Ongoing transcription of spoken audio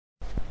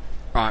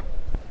Right,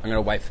 I'm going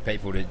to wait for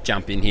people to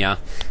jump in here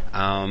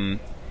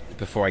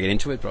before I get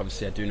into it, but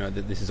obviously I do know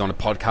that this is on a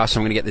podcast, so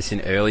I'm going to get this in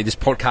early. This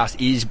podcast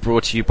is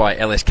brought to you by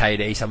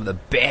LSKD, some of the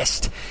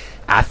best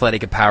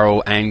athletic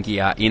apparel and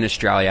gear in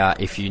Australia.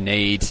 If you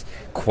need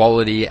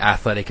quality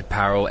athletic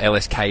apparel,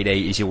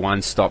 LSKD is your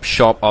one-stop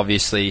shop.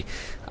 Obviously,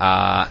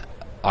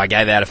 I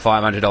gave out a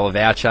 $500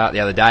 voucher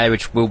the other day,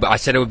 which I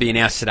said it would be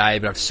announced today,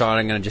 but I've decided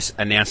I'm going to just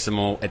announce them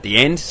all at the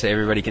end so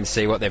everybody can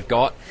see what they've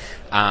got.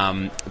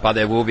 But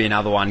there will be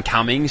another one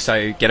coming,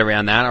 so get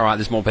around that. All right,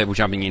 there's more people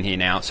jumping in here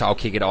now, so I'll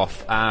kick it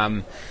off.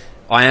 I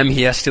am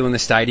here still in the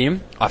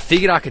stadium. I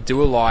figured I could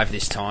do a live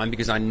this time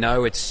because I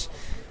know it's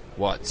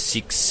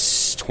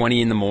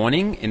 6:20 in the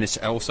morning, and it's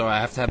also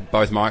I have to have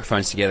both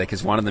microphones together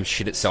because one of them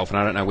shit itself and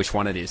I don't know which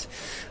one it is.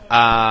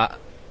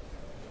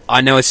 I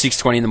know it's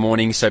 6:20 in the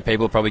morning, so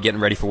people are probably getting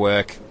ready for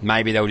work.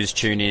 Maybe they'll just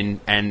tune in,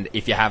 and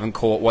if you haven't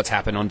caught what's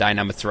happened on day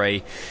number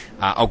 3,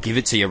 I'll give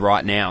it to you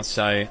right now.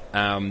 So,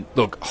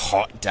 look,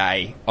 hot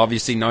day.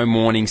 Obviously, no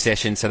morning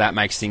session, so that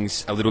makes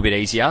things a little bit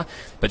easier.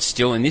 But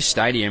still, in this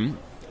stadium,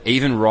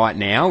 even right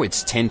now,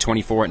 it's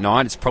 10:24 at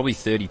night. It's probably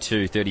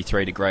 32,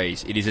 33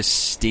 degrees. It is a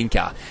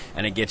stinker,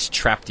 and it gets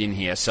trapped in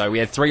here. So we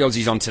had 3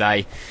 Aussies on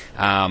today.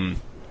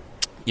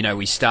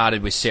 We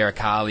started with Sarah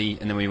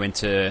Carli, and then we went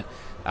to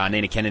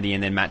Nina Kennedy,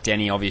 and then Matt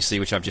Denny, obviously,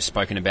 which I've just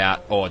spoken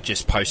about or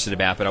just posted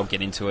about, but I'll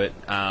get into it.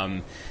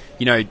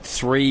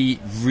 3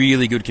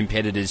 really good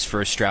competitors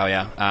for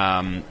Australia.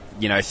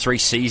 3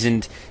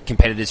 seasoned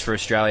competitors for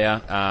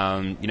Australia.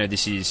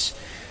 This is,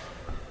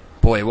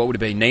 what would it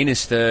be?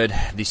 Nina's 3rd.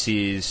 This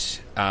is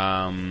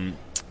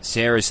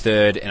Sarah's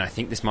 3rd, and I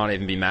think this might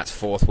even be Matt's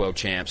 4th world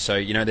champ. So,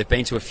 they've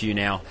been to a few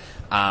now.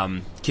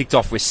 Kicked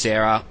off with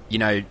Sarah.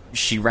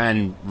 She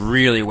ran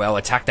really well,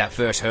 attacked that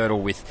first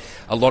hurdle with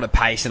a lot of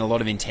pace and a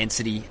lot of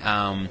intensity,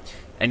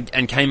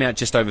 and came out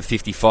just over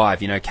 55.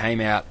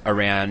 Came out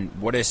around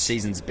what her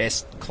season's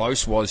best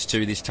close was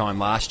to this time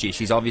last year.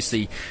 She's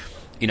obviously,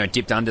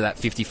 dipped under that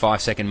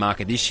 55-second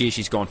marker this year.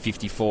 She's gone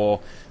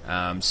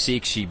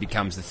 54.6. She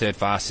becomes the 3rd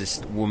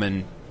fastest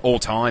woman all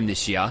time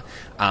this year,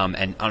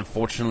 and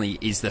unfortunately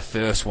is the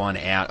first one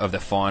out of the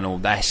final.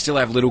 They still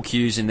have little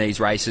cues in these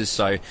races,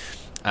 so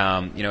a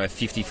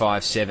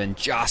 55.7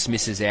 just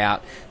misses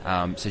out,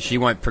 so she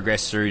won't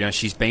progress through.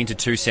 She's been to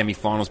 2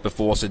 semi-finals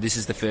before, so this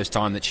is the first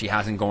time that she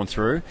hasn't gone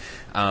through.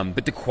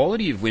 But the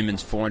quality of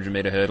women's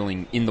 400-metre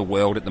hurdling in the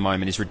world at the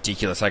moment is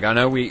ridiculous. Like, I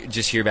know we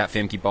just hear about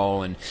Femke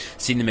Bol and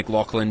Sydney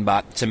McLaughlin,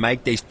 but to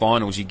make these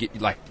finals, you get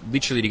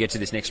literally to get to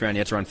this next round, you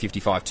have to run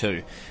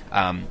 55.2,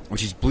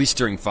 which is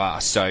blistering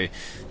fast. So,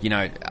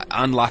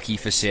 unlucky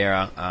for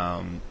Sarah.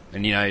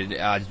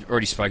 I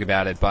already spoke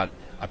about it, but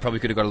I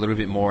probably could have got a little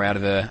bit more out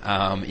of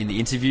her in the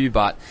interview,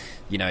 but,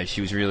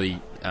 she was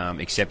really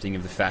accepting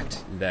of the fact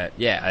that,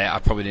 I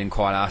probably didn't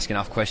quite ask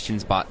enough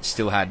questions, but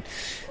still had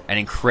an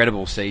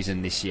incredible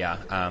season this year.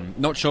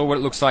 Not sure what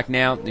it looks like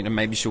now.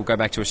 Maybe she'll go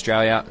back to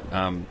Australia.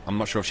 I'm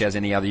not sure if she has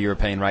any other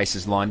European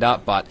races lined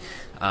up, but,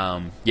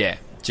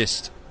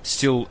 just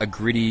still a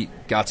gritty,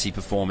 gutsy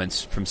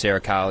performance from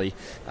Sarah Carli.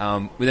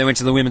 We then went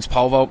to the women's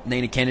pole vault.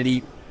 Nina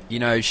Kennedy,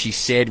 she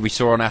said, we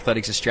saw on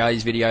Athletics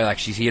Australia's video,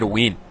 she's here to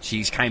win.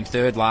 She's came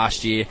 3rd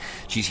last year.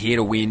 She's here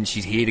to win.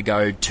 She's here to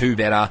go 2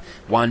 better,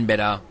 1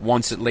 better,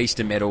 wants at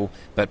least a medal,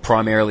 but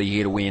primarily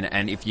here to win.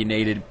 And if you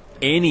needed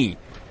any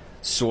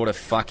sort of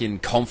fucking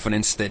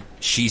confidence that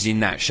she's in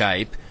that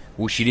shape,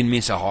 well, she didn't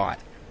miss a height.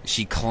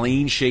 She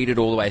clean sheeted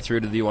all the way through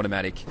to the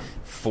automatic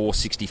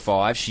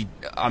 465.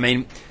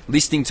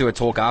 Listening to her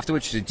talk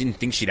afterwards, she didn't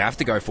think she'd have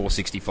to go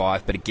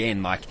 465, but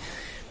again,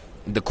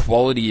 the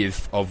quality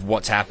of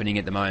what's happening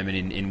at the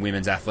moment in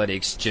women's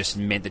athletics just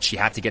meant that she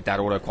had to get that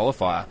auto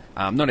qualifier.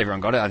 Not everyone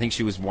got it. I think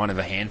she was one of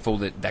a handful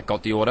that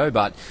got the auto,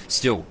 but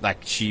still,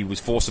 she was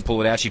forced to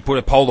pull it out. She put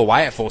a pole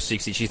away at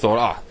 460. She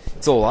thought,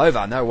 it's all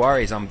over. No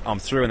worries. I'm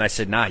through. And they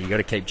said, nah, you got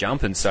to keep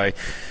jumping. So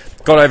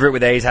got over it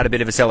with ease, had a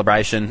bit of a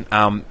celebration.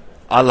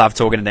 I love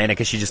talking to Nina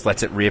because she just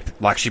lets it rip.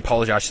 She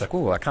apologised. She's like,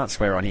 I can't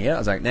swear on here. I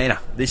was like, Nina,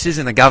 this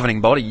isn't a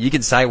governing body. You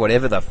can say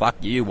whatever the fuck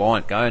you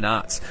want. Go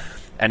nuts.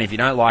 And if you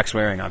don't like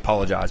swearing, I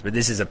apologise, but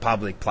this is a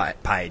public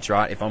page,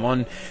 right? If I'm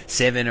on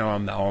 7 or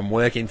I'm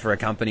working for a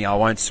company, I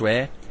won't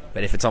swear.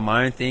 But if it's on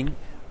my own thing,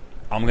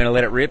 I'm going to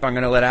let it rip. I'm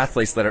going to let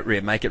athletes let it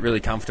rip, make it really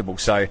comfortable.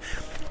 So,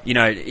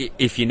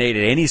 if you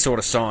needed any sort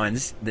of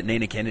signs that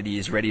Nina Kennedy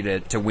is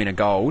ready to win a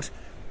gold,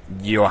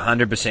 you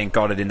 100%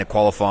 got it in the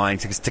qualifying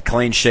to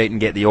clean sheet and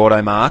get the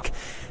auto mark.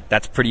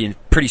 That's pretty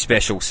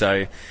special.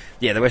 So,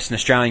 the Western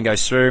Australian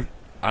goes through.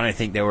 I don't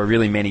think there were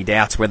really many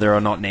doubts whether or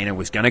not Nina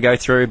was going to go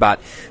through, but,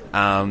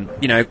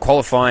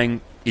 qualifying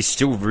is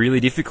still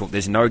really difficult.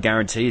 There's no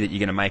guarantee that you're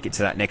going to make it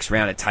to that next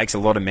round. It takes a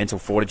lot of mental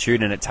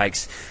fortitude, and it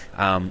takes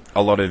a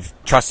lot of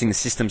trusting the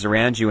systems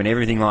around you and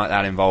everything like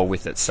that involved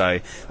with it. So,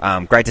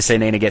 great to see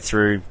Nina get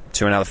through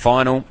to another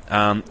final.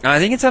 And I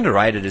think it's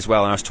underrated as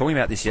well, and I was talking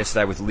about this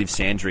yesterday with Liv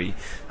Sandry,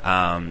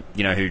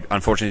 who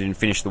unfortunately didn't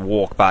finish the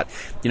walk, but,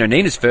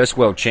 Nina's first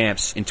world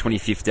champs in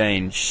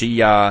 2015,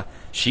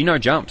 she no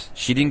jumped.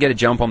 She didn't get a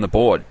jump on the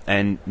board,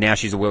 and now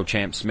she's a world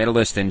champs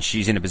medalist, and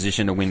she's in a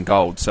position to win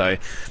gold. So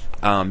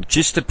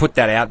just to put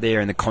that out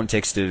there in the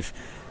context of,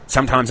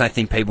 sometimes I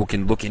think people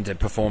can look into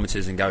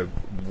performances and go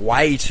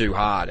way too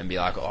hard and be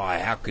like, oh,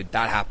 how could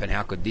that happen?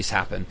 How could this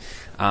happen?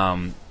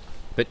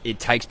 But it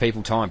takes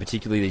people time,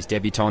 particularly these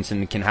debutantes,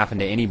 and it can happen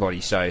to anybody.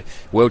 So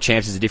World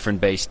Champs is a different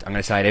beast. I'm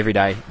going to say it every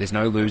day. There's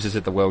no losers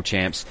at the World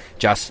Champs.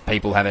 Just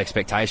people have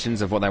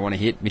expectations of what they want to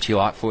hit. Mitchy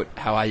Lightfoot,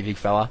 how are you, big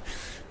fella?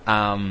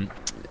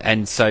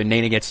 And so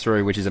Nina gets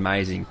through, which is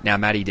amazing. Now,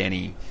 Matty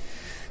Denny.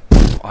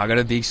 I got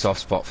a big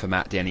soft spot for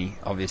Matt Denny,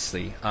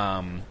 obviously.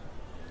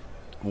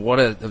 What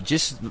a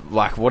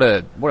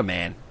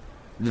man.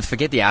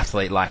 Forget the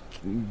athlete,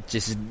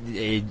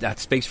 that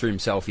speaks for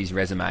himself, his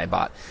resume,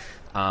 but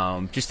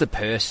just the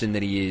person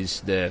that he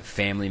is, the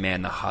family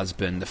man, the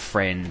husband, the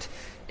friend,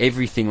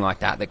 everything like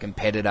that, the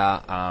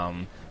competitor,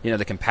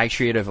 the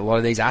compatriot of a lot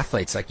of these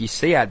athletes. Like you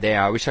see out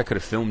there, I wish I could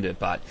have filmed it,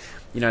 but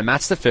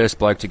Matt's the first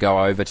bloke to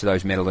go over to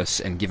those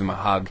medalists and give them a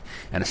hug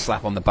and a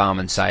slap on the bum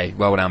and say,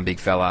 well done, big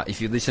fella.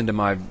 If you listen to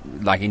my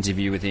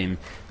interview with him,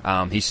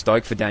 he's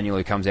stoked for Daniel,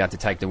 who comes out to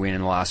take the win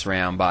in the last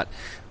round, but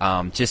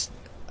just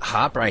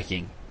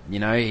heartbreaking.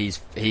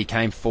 He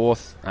came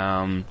fourth.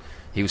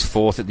 He was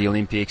fourth at the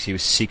Olympics. He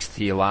was sixth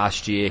here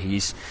last year.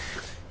 He's,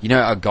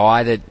 a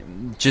guy that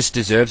just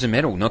deserves a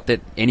medal. Not that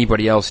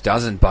anybody else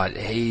doesn't, but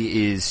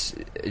he is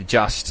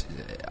just,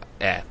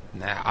 I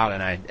don't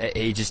know.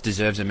 He just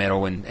deserves a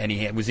medal, and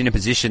he was in a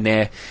position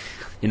there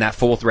in that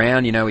fourth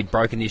round. He'd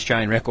broken the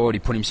Australian record. He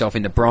put himself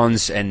into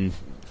bronze, and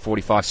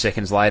 45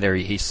 seconds later,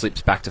 he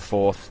slips back to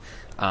fourth.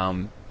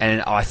 And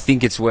I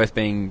think it's worth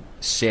being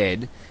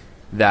said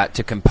that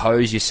to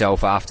compose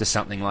yourself after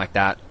something like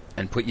that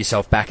and put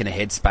yourself back in a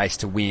headspace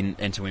to win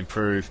and to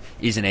improve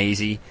isn't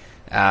easy.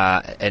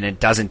 And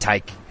it doesn't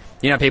take...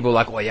 people are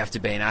like, well, you have to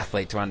be an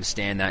athlete to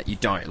understand that. You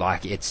don't.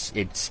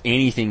 It's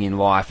anything in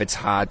life. It's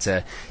hard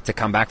to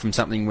come back from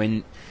something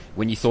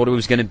when you thought it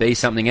was going to be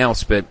something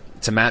else. But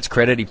to Matt's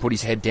credit, he put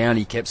his head down,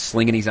 he kept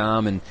slinging his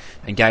arm and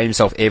gave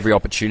himself every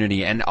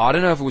opportunity. And I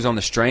don't know if it was on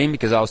the stream,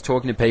 because I was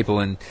talking to people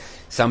and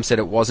some said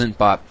it wasn't,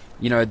 but,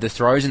 the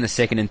throws in the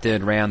second and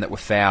third round that were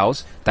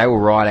fouls, they were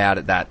right out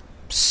at that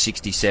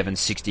 67,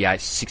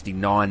 68,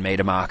 69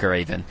 metre marker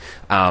even.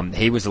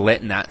 He was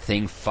letting that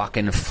thing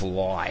fucking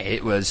fly.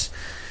 It was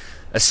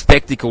a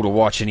spectacle to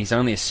watch, and he's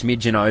only a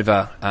smidgen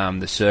over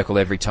the circle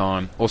every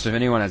time. Also, if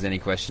anyone has any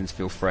questions,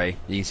 feel free.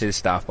 You can see the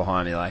staff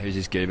behind me, who's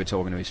this goober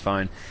talking to his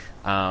phone.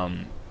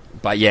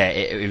 But yeah,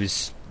 it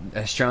was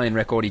an Australian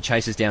record. He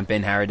chases down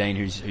Ben Harradine,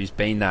 who's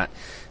been that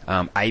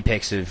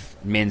apex of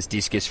men's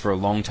discus for a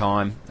long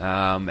time,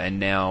 and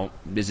now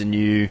there's a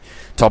new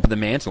top of the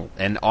mantle.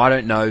 And I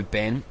don't know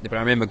Ben, but I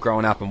remember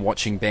growing up and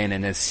watching Ben,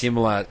 and a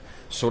similar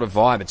sort of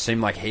vibe. It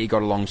seemed like he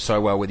got along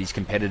so well with his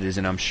competitors,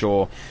 and I'm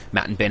sure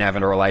Matt and Ben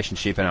having a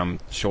relationship, and I'm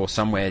sure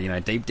somewhere,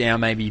 deep down,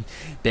 maybe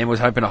Ben was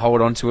hoping to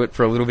hold on to it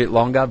for a little bit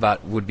longer,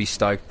 but would be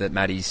stoked that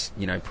Matty's,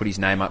 put his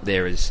name up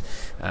there as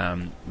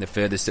the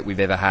furthest that we've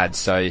ever had.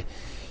 So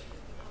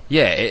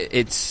yeah,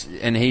 it's,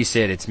 and he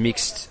said it's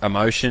mixed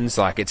emotions.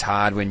 It's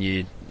hard when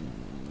he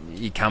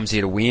comes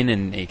here to win,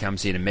 and he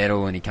comes here to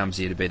medal, and he comes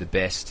here to be the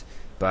best,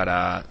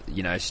 but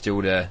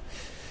still to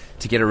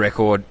get a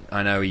record,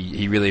 I know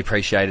he really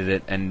appreciated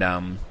it,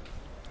 and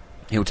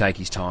he'll take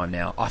his time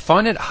now. I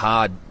find it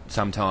hard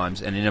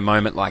sometimes, and in a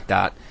moment like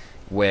that,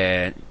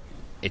 where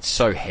it's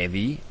so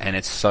heavy, and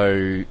it's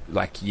so,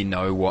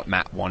 what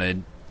Matt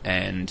wanted,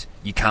 and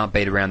you can't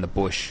beat around the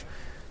bush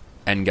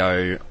and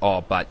go,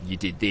 oh, but you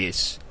did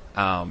this.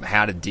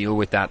 How to deal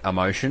with that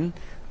emotion.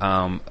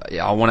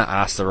 I want to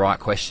ask the right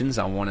questions.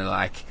 I want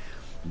to,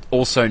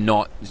 also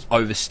not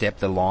overstep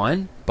the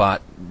line,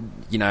 but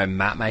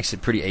Matt makes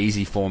it pretty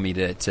easy for me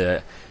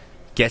to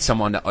get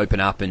someone to open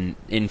up, and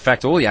in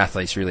fact all the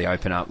athletes really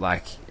open up,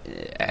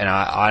 and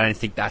I don't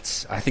think I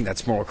think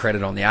that's more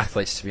credit on the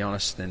athletes, to be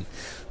honest, than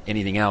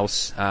anything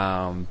else.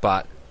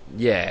 But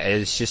yeah,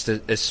 it's just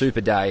a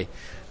super day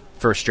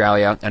for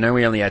Australia. I know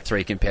we only had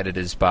 3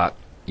 competitors, but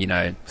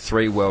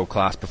 3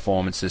 world-class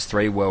performances,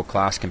 3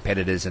 world-class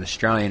competitors, an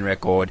Australian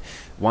record,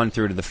 1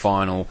 through to the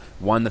final,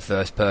 1 the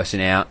first person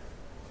out.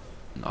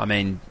 I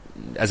mean,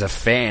 as a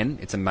fan,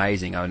 it's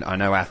amazing. I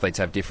know athletes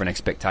have different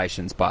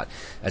expectations, but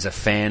as a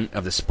fan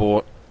of the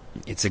sport,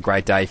 it's a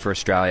great day for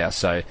Australia.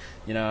 So,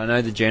 I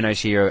know the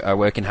journos here are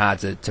working hard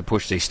to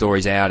push these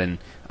stories out, and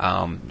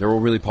they're all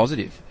really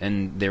positive,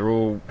 and they're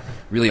all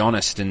really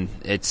honest, and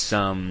it's,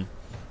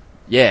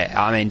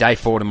 day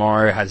 4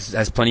 tomorrow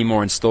has plenty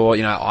more in store.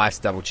 I have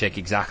to double check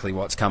exactly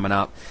what's coming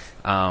up,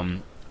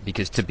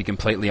 because to be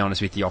completely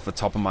honest with you, off the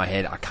top of my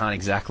head, I can't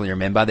exactly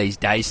remember. These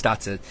days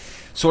start to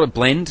sort of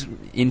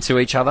blend into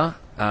each other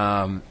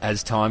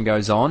as time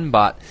goes on,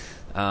 but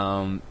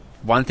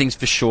one thing's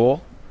for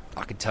sure,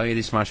 I can tell you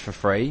this much for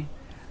free: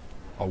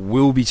 I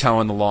will be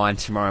towing the line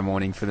tomorrow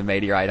morning for the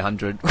Meteor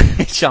 800,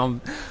 which I'm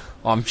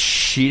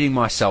shitting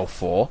myself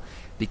for,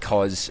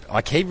 because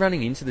I keep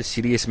running into the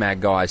Sidious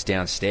Mag guys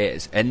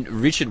downstairs. And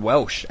Richard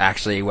Welsh,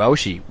 actually,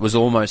 Welshie, was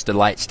almost a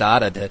late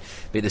starter to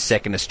be the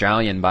second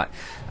Australian, but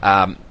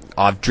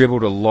I've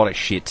dribbled a lot of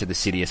shit to the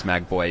Sidious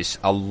Mag boys.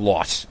 A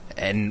lot.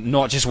 And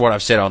not just what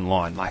I've said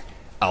online, like,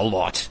 a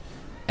lot.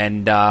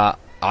 And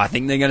I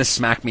think they're going to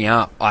smack me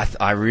up.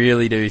 I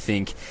really do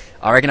think...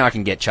 I reckon I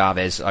can get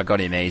Chavez. I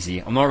got him easy.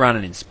 I'm not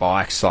running in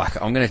spikes. Like,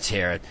 I'm going to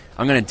tear it.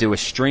 I'm going to do a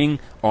string,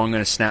 or I'm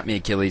going to snap me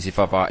Achilles if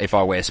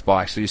I wear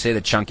spikes. So you see the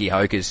chunky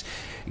hokers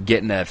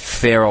getting a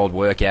fair old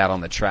workout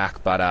on the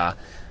track. But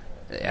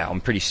yeah,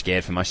 I'm pretty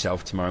scared for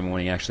myself tomorrow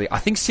morning, actually. I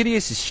think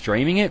Sidious is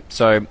streaming it.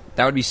 So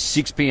that would be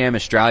 6 p.m.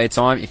 Australia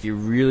time. If you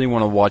really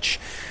want to watch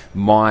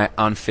my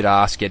unfit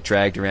ass get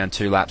dragged around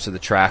 2 laps of the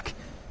track,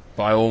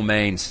 by all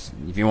means,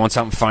 if you want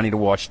something funny to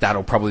watch,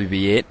 that'll probably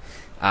be it.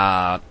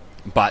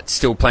 But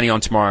still plenty on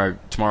tomorrow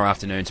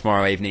afternoon,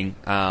 tomorrow evening.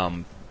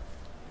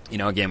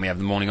 Again, we have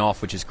the morning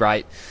off, which is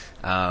great.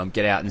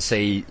 Get out and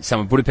see some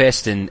of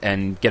Budapest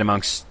and get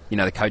amongst,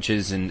 the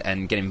coaches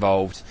and get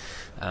involved.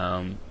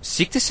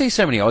 Sick to see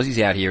so many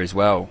Aussies out here as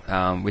well,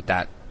 with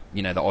that,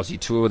 the Aussie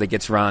tour that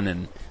gets run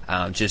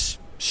and just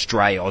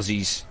stray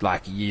Aussies.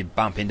 Like, you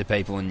bump into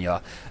people and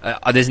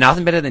there's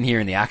nothing better than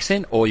hearing the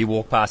accent, or you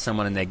walk past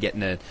someone and they're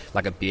getting a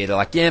beer. They're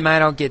like, yeah, mate,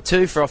 I'll get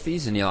 2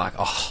 frothies. And you're like,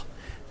 oh,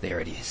 there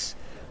it is.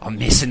 I'm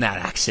missing that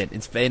accent.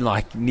 It's been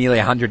like nearly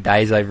 100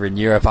 days over in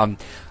Europe. I'm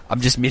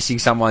just missing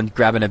someone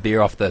grabbing a beer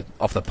off the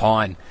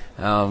pine.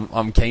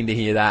 I'm keen to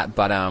hear that.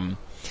 But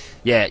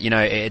yeah,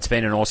 it's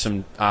been an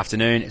awesome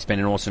afternoon. It's been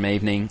an awesome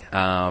evening.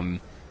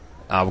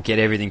 We'll get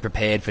everything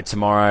prepared for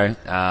tomorrow.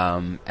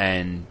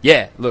 And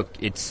yeah, look,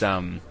 it's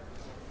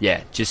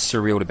just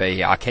surreal to be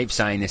here. I keep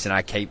saying this and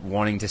I keep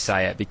wanting to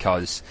say it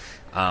because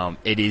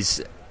it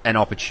is an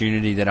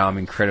opportunity that I'm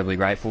incredibly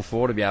grateful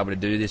for, to be able to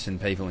do this and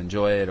people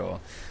enjoy it, or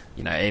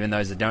even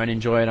those that don't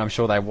enjoy it, I'm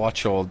sure they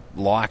watch or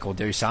like or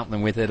do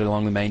something with it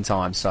along the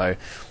meantime. So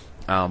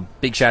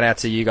big shout out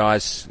to you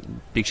guys.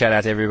 Big shout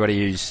out to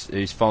everybody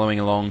who's following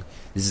along.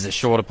 This is a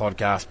shorter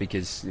podcast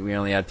because we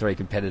only had 3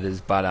 competitors,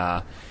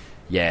 but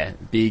yeah,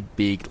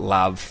 big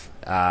love.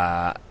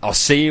 I'll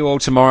see you all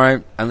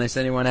tomorrow, unless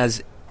anyone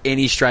has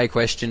any stray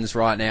questions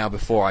right now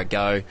before I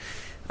go.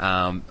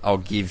 I'll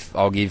give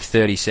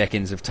 30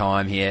 seconds of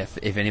time here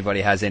if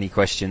anybody has any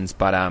questions.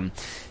 But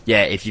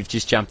yeah, if you've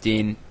just jumped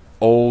in,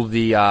 all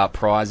the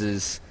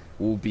prizes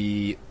will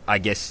be, I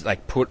guess,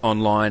 put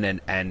online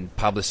and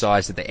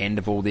publicised at the end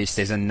of all this.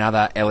 There's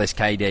another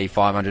LSKD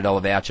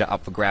 $500 voucher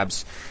up for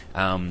grabs,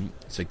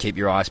 so keep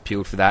your eyes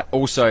peeled for that.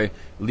 Also,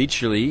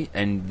 literally,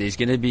 and you're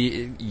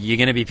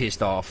going to be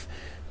pissed off,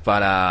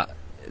 but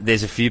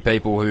there's a few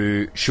people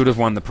who should have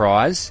won the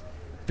prize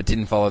but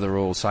didn't follow the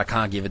rules, so I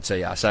can't give it to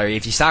you. So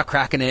if you start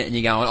cracking it and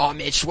you're going, oh,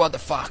 Mitch, what the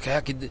fuck? How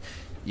could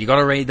you got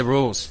to read the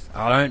rules?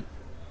 I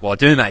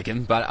do make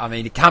them, but I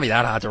mean, it can't be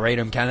that hard to read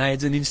them, can they?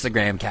 It's an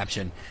Instagram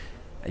caption.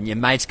 And your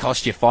mates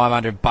cost you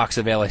 $500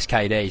 of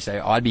LSKD,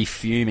 so I'd be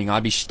fuming.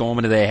 I'd be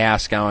storming to their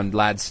house going,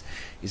 lads,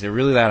 is it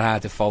really that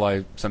hard to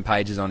follow some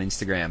pages on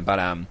Instagram? But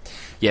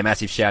yeah,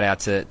 massive shout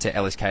out to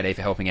LSKD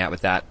for helping out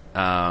with that.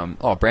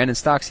 Brandon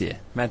Stark's here,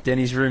 Matt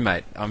Denny's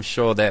roommate. I'm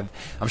sure there'll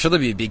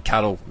be a big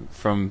cuddle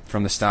from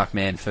the Stark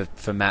man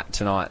for Matt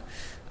tonight.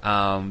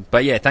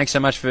 But yeah, thanks so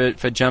much for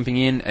jumping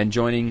in and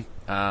joining.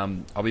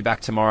 I'll be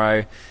back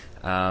tomorrow.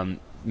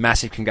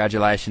 Massive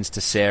congratulations to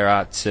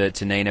Sarah,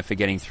 to Nina for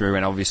getting through,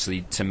 and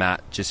obviously to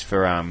Matt just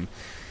for I'm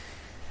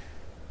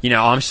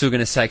still going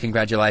to say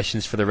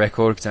congratulations for the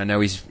record, because I know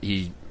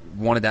he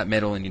wanted that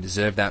medal and he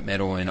deserved that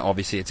medal, and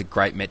obviously it's a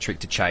great metric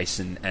to chase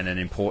and an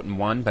important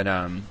one, but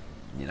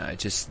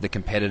just the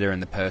competitor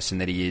and the person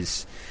that he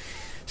is,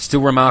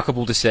 still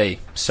remarkable to see.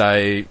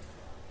 So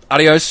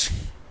adios,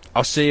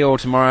 I'll see you all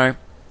tomorrow.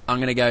 I'm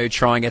going to go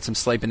try and get some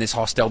sleep in this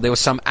hostel. There was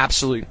some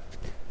absolute,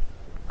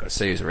 got to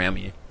see who's around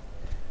me,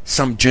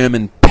 some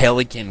German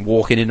pelican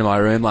walking into my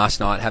room last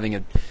night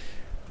having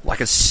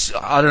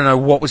I don't know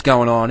what was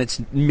going on. It's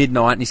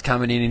midnight and he's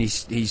coming in and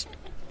he's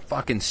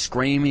fucking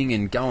screaming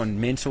and going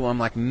mental. I'm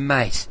like,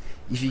 mate,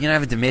 if you're going to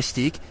have a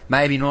domestic,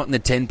 maybe not in the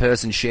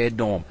 10-person shared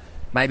dorm.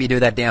 Maybe do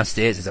that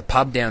downstairs. There's a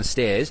pub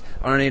downstairs.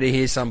 I don't need to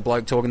hear some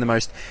bloke talking the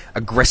most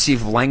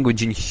aggressive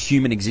language in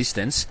human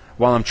existence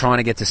while I'm trying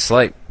to get to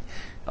sleep.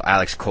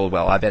 Alex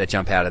Caldwell, I better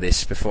jump out of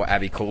this before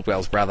Abby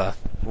Caldwell's brother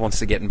wants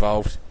to get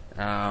involved.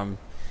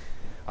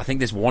 I think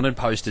there's wanted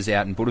posters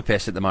out in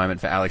Budapest at the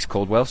moment for Alex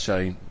Caldwell,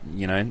 so,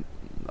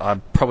 I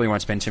probably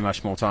won't spend too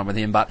much more time with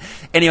him. But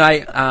anyway,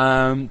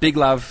 big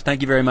love.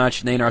 Thank you very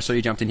much. Nina, I saw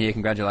you jumped in here.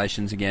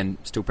 Congratulations again.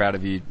 Still proud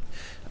of you.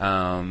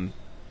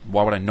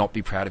 Why would I not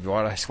be proud of you?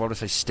 Why would I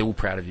say still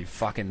proud of you?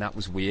 Fucking, that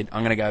was weird.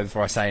 I'm going to go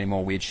before I say any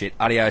more weird shit.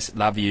 Adios.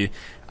 Love you.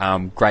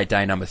 Great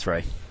day number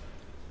 3.